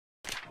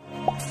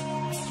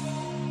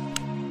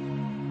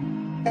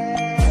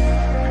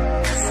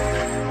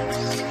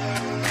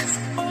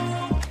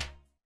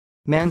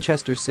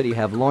Manchester City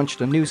have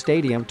launched a new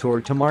stadium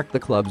tour to mark the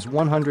club's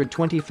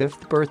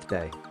 125th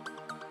birthday.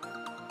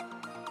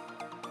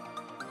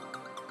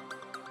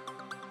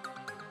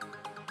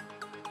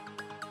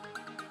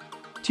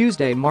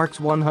 Tuesday marks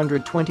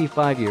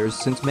 125 years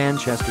since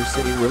Manchester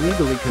City were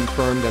legally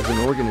confirmed as an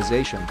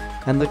organization,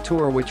 and the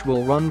tour, which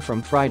will run from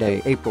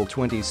Friday, April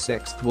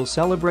 26, will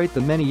celebrate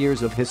the many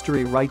years of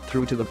history right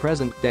through to the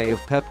present day of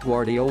Pep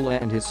Guardiola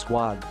and his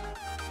squad.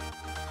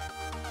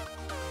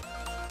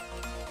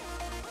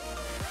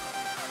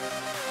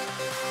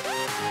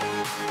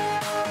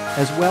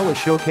 As well as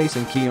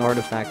showcasing key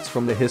artifacts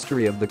from the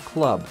history of the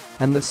club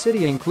and the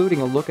city, including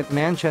a look at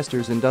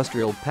Manchester's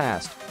industrial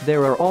past,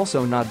 there are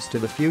also nods to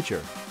the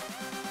future.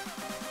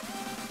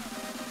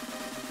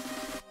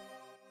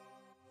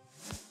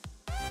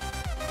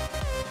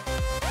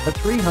 A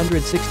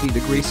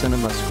 360-degree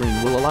cinema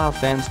screen will allow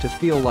fans to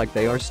feel like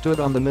they are stood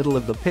on the middle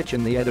of the pitch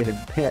in the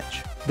Etihad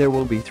pitch. There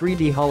will be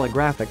 3D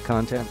holographic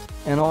content,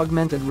 and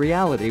augmented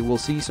reality will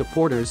see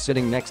supporters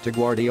sitting next to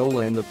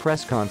Guardiola in the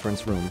press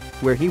conference room,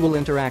 where he will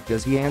interact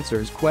as he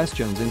answers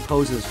questions and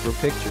poses for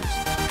pictures.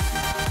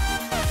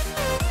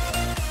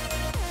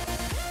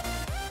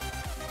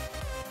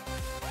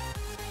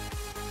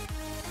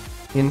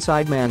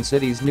 Inside Man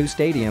City's new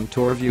stadium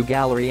tour view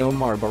gallery,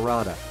 Omar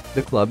Berrada,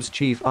 the club's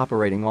chief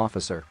operating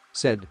officer,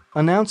 said,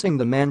 "Announcing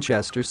the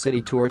Manchester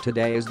City tour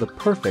today is the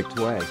perfect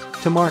way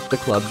to mark the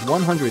club's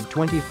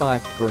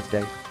 125th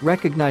birthday,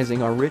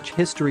 recognizing our rich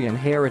history and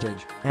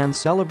heritage, and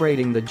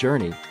celebrating the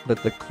journey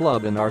that the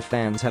club and our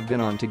fans have been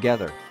on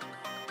together."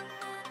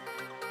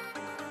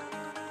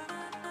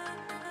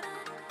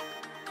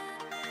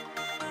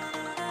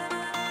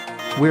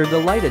 "We're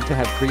delighted to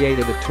have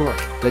created a tour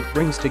that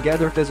brings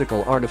together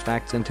physical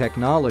artifacts and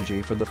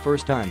technology for the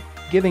first time,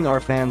 giving our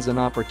fans an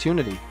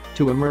opportunity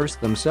to immerse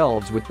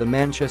themselves with the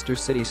Manchester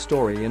City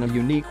story in a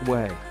unique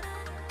way.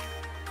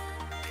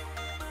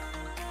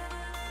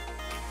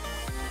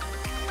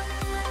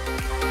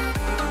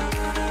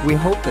 We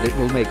hope that it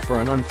will make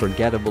for an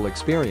unforgettable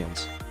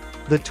experience."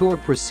 The tour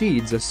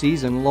precedes a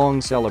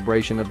season-long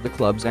celebration of the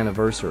club's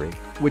anniversary,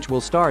 which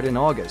will start in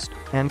August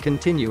and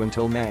continue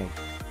until May.